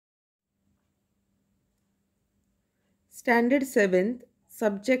Standard 7th,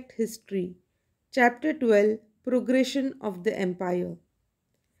 Subject History, Chapter 12, Progression of the Empire.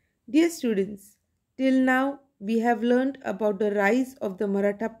 Dear students, till now we have learned about the rise of the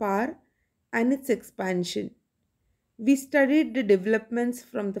Maratha power and its expansion. We studied the developments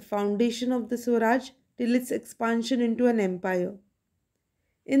from the foundation of the Swaraj till its expansion into an empire.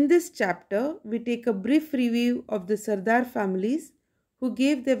 In this chapter, we take a brief review of the Sardar families who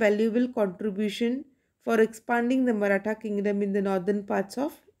gave their valuable contribution for expanding the Maratha kingdom in the northern parts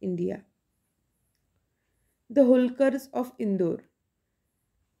of India. The Holkars of Indore.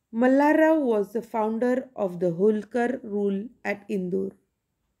 Mallarao was the founder of the Holkar rule at Indore.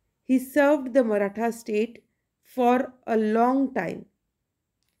 He served the Maratha state for a long time.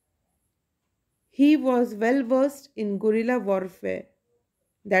 He was well versed in guerrilla warfare.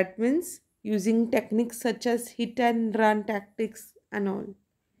 That means using techniques such as hit and run tactics and all.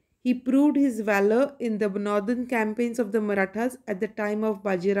 He proved his valor in the northern campaigns of the Marathas at the time of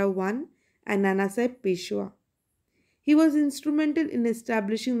Bajirao I and Nanasaheb Peshwa. He was instrumental in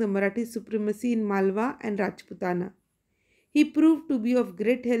establishing the Marathi supremacy in Malwa and Rajputana. He proved to be of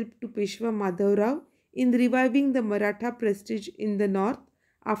great help to Peshwa Madhavrao in reviving the Maratha prestige in the north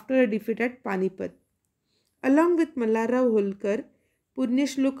after a defeat at Panipat. Along with Mallarao Holkar,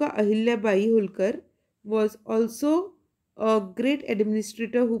 Punyashloka Ahilyabai Holkar was also a great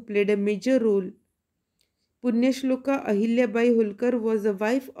administrator who played a major role. Punyashloka Ahilyabai Holkar was the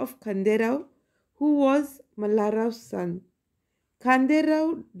wife of Khanderao, who was Mallarao's son.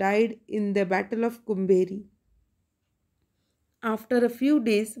 Khanderao died in the Battle of Kumberi. After a few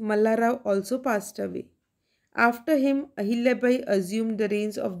days, Mallarao also passed away. After him, Ahilyabai assumed the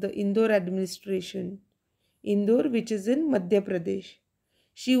reins of the Indore administration. Indore, which is in Madhya Pradesh.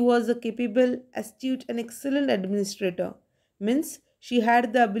 She was a capable, astute, and excellent administrator. Means she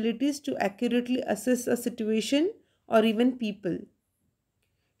had the abilities to accurately assess a situation or even people.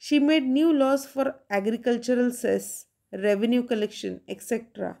 She made new laws for agricultural cess, revenue collection,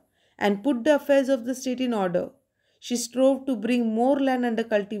 etc., and put the affairs of the state in order. She strove to bring more land under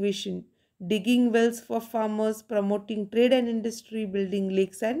cultivation, digging wells for farmers, promoting trade and industry, building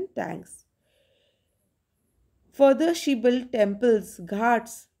lakes and tanks. Further, she built temples,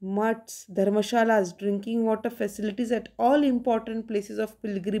 ghats, mutts, dharmashalas, drinking water facilities at all important places of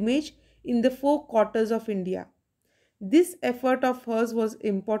pilgrimage in the four quarters of India. This effort of hers was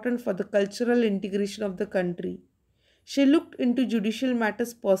important for the cultural integration of the country. She looked into judicial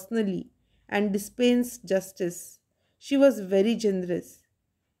matters personally and dispensed justice. She was very generous.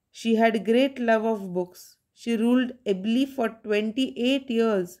 She had great love of books. She ruled ably for 28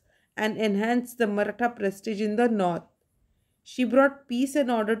 years and enhanced the Maratha prestige in the north. She brought peace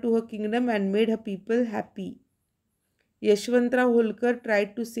and order to her kingdom and made her people happy. Yashwantrao Holkar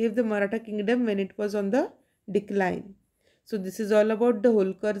tried to save the Maratha kingdom when it was on the decline. So this is all about the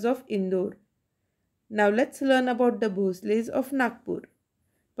Holkars of Indore. Now let's learn about the Bhosles of Nagpur.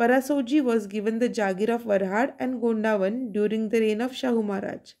 Parasoji was given the Jagir of Varhad and Gondavan during the reign of Shahu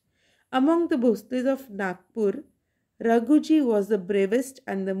Maharaj. Among the Bhosles of Nagpur, Raghuji was the bravest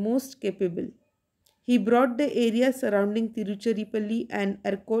and the most capable. He brought the area surrounding Tiruchirappalli and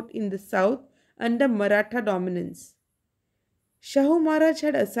Erkot in the south under Maratha dominance. Shahu Maharaj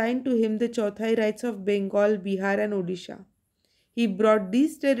had assigned to him the Chauthai rights of Bengal, Bihar and Odisha. He brought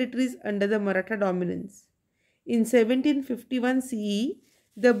these territories under the Maratha dominance. In 1751 CE,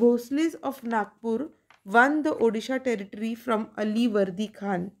 the Bhosles of Nagpur won the Odisha territory from Ali Vardi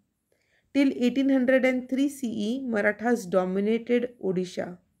Khan. Till 1803 CE, Marathas dominated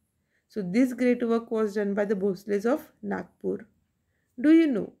Odisha. So this great work was done by the Bhosles of Nagpur. Do you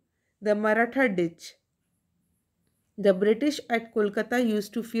know the Maratha ditch? The British at Kolkata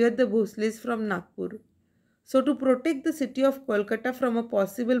used to fear the Bhosles from Nagpur. So to protect the city of Kolkata from a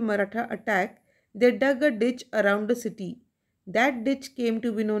possible Maratha attack, they dug a ditch around the city. That ditch came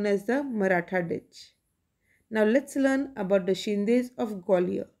to be known as the Maratha ditch. Now let's learn about the Shindes of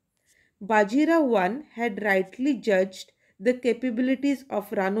Gwalior. Bajirao I had rightly judged the capabilities of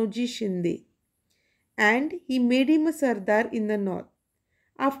Ranoji Shinde and he made him a Sardar in the north.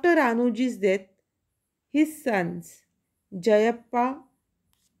 After Ranoji's death, his sons Jayappa,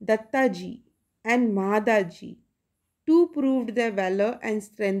 Dattaji and Mahadaji too proved their valor and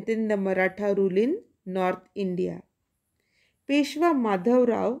strengthened the Maratha rule in North India. Peshwa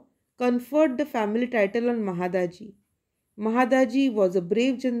Madhavrao conferred the family title on Mahadaji. Mahadaji was a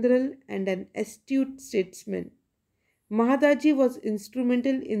brave general and an astute statesman. Mahadaji was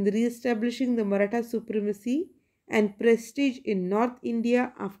instrumental in re-establishing the Maratha supremacy and prestige in North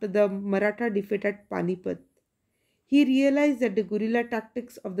India after the Maratha defeat at Panipat. He realized that the guerrilla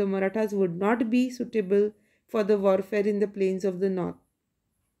tactics of the Marathas would not be suitable for the warfare in the plains of the north.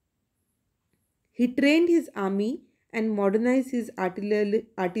 He trained his army and modernized his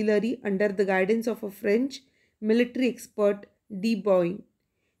artillery under the guidance of a French military expert, de Boyne.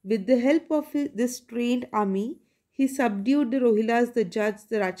 With the help of this trained army, he subdued the Rohillas, the Jats,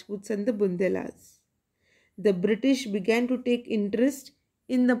 the Rajputs, and the Bundelas. The British began to take interest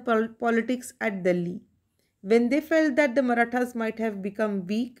in the politics at Delhi when they felt that the Marathas might have become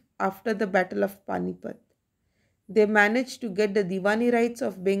weak after the Battle of Panipat. They managed to get the Diwani rights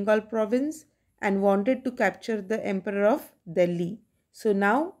of Bengal province and wanted to capture the Emperor of Delhi. So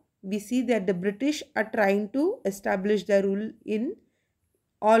now we see that the British are trying to establish their rule in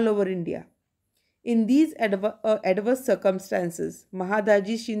all over India. In these adverse circumstances,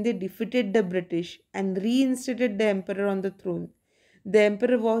 Mahadaji Shinde defeated the British and reinstated the emperor on the throne. The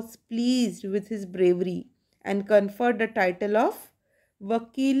emperor was pleased with his bravery and conferred the title of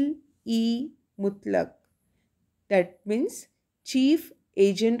Vakil-e-Mutlaq. That means Chief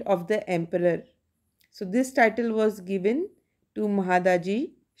Agent of the Emperor. So this title was given to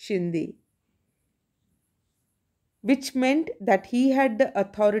Mahadaji Shinde, which meant that he had the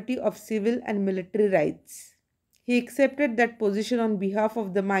authority of civil and military rights. He accepted that position on behalf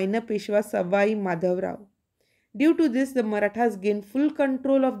of the minor Peshwa Savai Madhavrao. Due to this, the Marathas gained full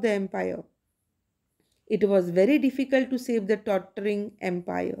control of the empire. It was very difficult to save the tottering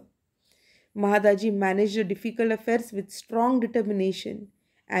empire. Mahadaji managed the difficult affairs with strong determination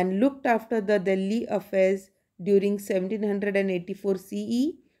and looked after the Delhi affairs during 1784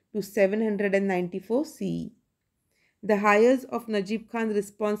 CE to 794 CE. The heirs of Najib Khan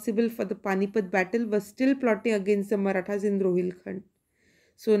responsible for the Panipat battle were still plotting against the Marathas in Rohilkhand.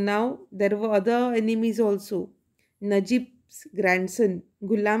 So now there were other enemies also. Najib's grandson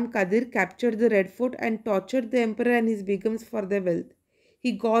Ghulam Qadir captured the Red Fort and tortured the emperor and his begums for their wealth.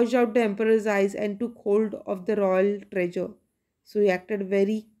 He gouged out the emperor's eyes and took hold of the royal treasure. So he acted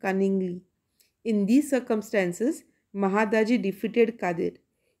very cunningly. In these circumstances, Mahadaji defeated Qadir.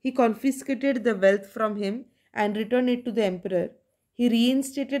 He confiscated the wealth from him and returned it to the emperor. He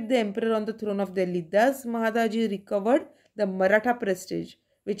reinstated the emperor on the throne of Delhi. Thus, Mahadaji recovered the Maratha prestige,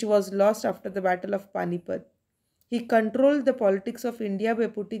 which was lost after the Battle of Panipat. He controlled the politics of India by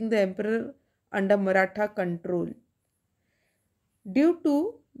putting the emperor under Maratha control. Due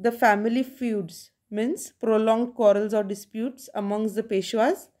to the family feuds, means prolonged quarrels or disputes amongst the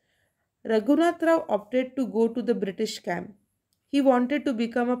Peshwas, Raghunath Rao opted to go to the British camp. He wanted to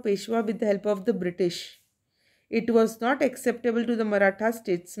become a Peshwa with the help of the British. It was not acceptable to the Maratha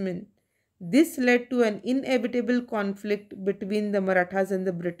statesmen. This led to an inevitable conflict between the Marathas and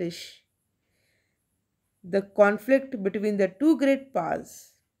the British. The conflict between the two great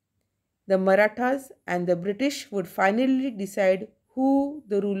powers, the Marathas and the British, would finally decide who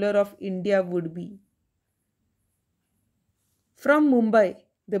the ruler of India would be. From Mumbai,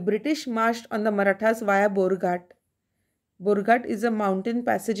 the British marched on the Marathas via Borghat. Borghat is a mountain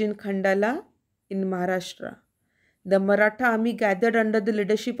passage in Khandala in Maharashtra. The Maratha army gathered under the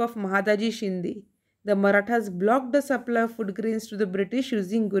leadership of Mahadaji Shinde. The Marathas blocked the supply of food grains to the British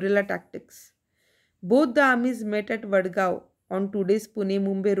using guerrilla tactics. Both the armies met at Vadgaon on today's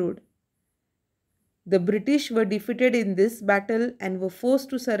Pune-Mumbai road. The British were defeated in this battle and were forced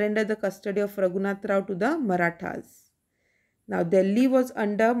to surrender the custody of Raghunath Rao to the Marathas. Now Delhi was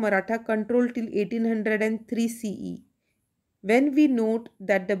under Maratha control till 1803 CE. When we note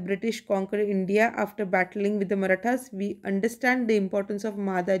that the British conquered India after battling with the Marathas, we understand the importance of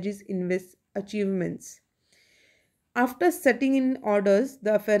Mahadaji's achievements. After setting in orders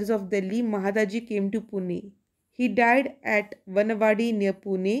the affairs of Delhi, Mahadaji came to Pune. He died at Vanavadi near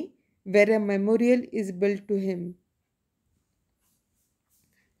Pune, where a memorial is built to him.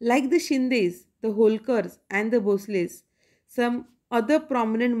 Like the Shindes, the Holkars and the Bhosles, some other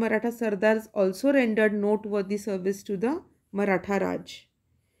prominent Maratha Sardars also rendered noteworthy service to the Maratha Raj.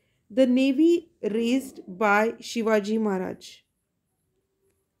 The navy raised by Shivaji Maharaj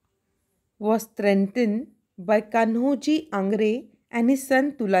was strengthened by Kanhoji Angre and his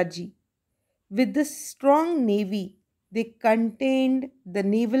son Tulaji. With the strong navy, they contained the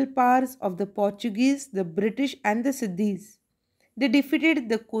naval powers of the Portuguese, the British and the Siddhis. They defeated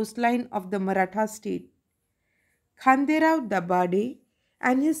the coastline of the Maratha state. Khanderao Dabade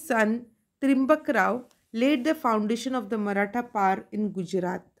and his son Trimbak Rao laid the foundation of the Maratha power in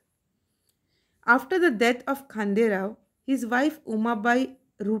Gujarat. After the death of Khanderao, his wife Umabai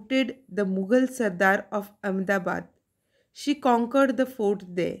routed the Mughal Sardar of Ahmedabad. She conquered the fort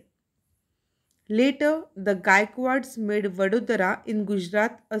there. Later, the Gaikwads made Vadodara in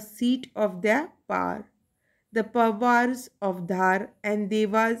Gujarat a seat of their power. The Pawars of Dhar and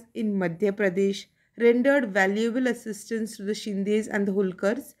Devas in Madhya Pradesh rendered valuable assistance to the Shindes and the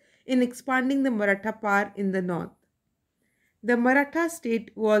Holkars in expanding the Maratha power in the north. The Maratha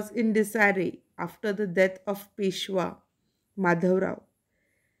state was in disarray after the death of Peshwa Madhavrao.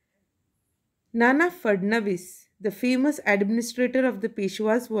 Nana Fadnavis, the famous administrator of the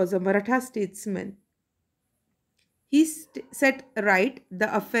Peshwas, was a Maratha statesman. He set right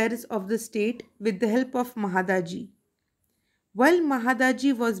the affairs of the state with the help of Mahadaji. While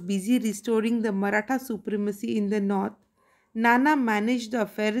Mahadaji was busy restoring the Maratha supremacy in the north, Nana managed the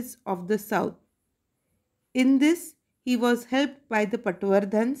affairs of the south. In this, he was helped by the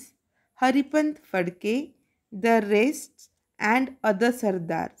Patwardhans, Haripant Phadke, the rest, and other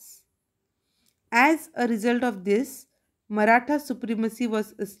Sardars. As a result of this, Maratha supremacy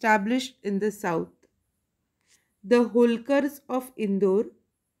was established in the south. The Holkars of Indore,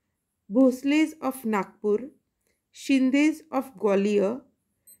 Bhosles of Nagpur, Shindes of Gwalior,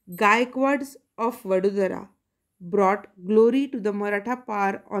 Gaikwads of Vadodara brought glory to the Maratha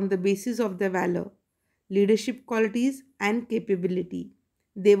power on the basis of their valor, leadership qualities, and capability.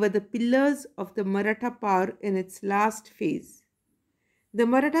 They were the pillars of the Maratha power in its last phase. The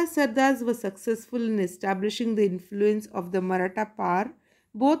Maratha Sardars were successful in establishing the influence of the Maratha power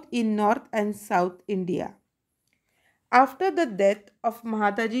both in North and South India. After the death of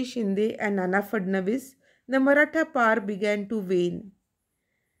Mahadaji Shinde and Nana Fadnavis, the Maratha power began to wane.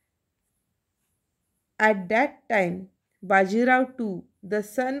 At that time, Bajirao too, the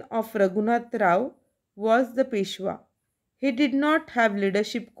son of Raghunath Rao, was the Peshwa. He did not have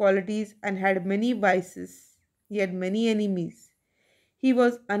leadership qualities and had many vices. He had many enemies. He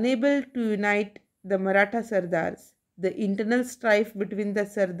was unable to unite the Maratha Sardars. The internal strife between the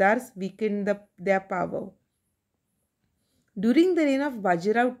Sardars weakened their power. During the reign of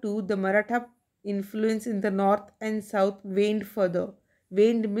Bajirao too, the Maratha influence in the north and south waned further.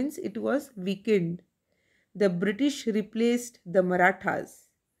 Waned means it was weakened. The British replaced the Marathas.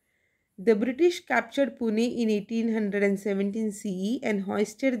 The British captured Pune in 1817 CE and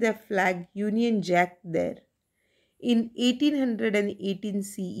hoisted their flag Union Jack there. In 1818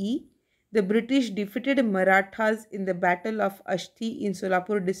 CE, the British defeated Marathas in the Battle of Ashti in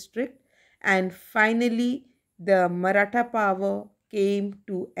Solapur district, and finally the Maratha power came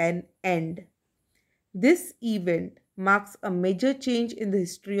to an end. This event marks a major change in the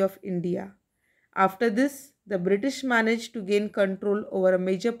history of India. After this, the British managed to gain control over a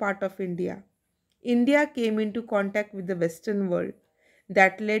major part of India. India came into contact with the Western world.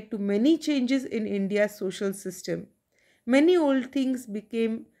 That led to many changes in India's social system. Many old things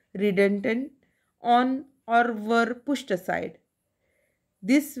became redundant on or were pushed aside.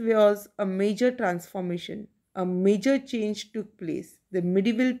 This was a major transformation. A major change took place. The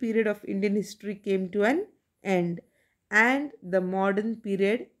medieval period of Indian history came to an end and the modern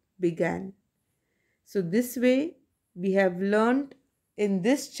period began. So, this way, we have learned in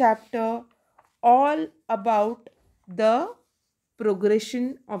this chapter all about the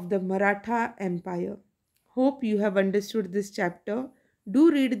progression of the Maratha Empire. Hope you have understood this chapter. Do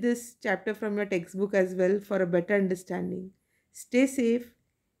read this chapter from your textbook as well for a better understanding. Stay safe,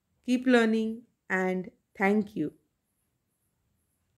 keep learning, and thank you.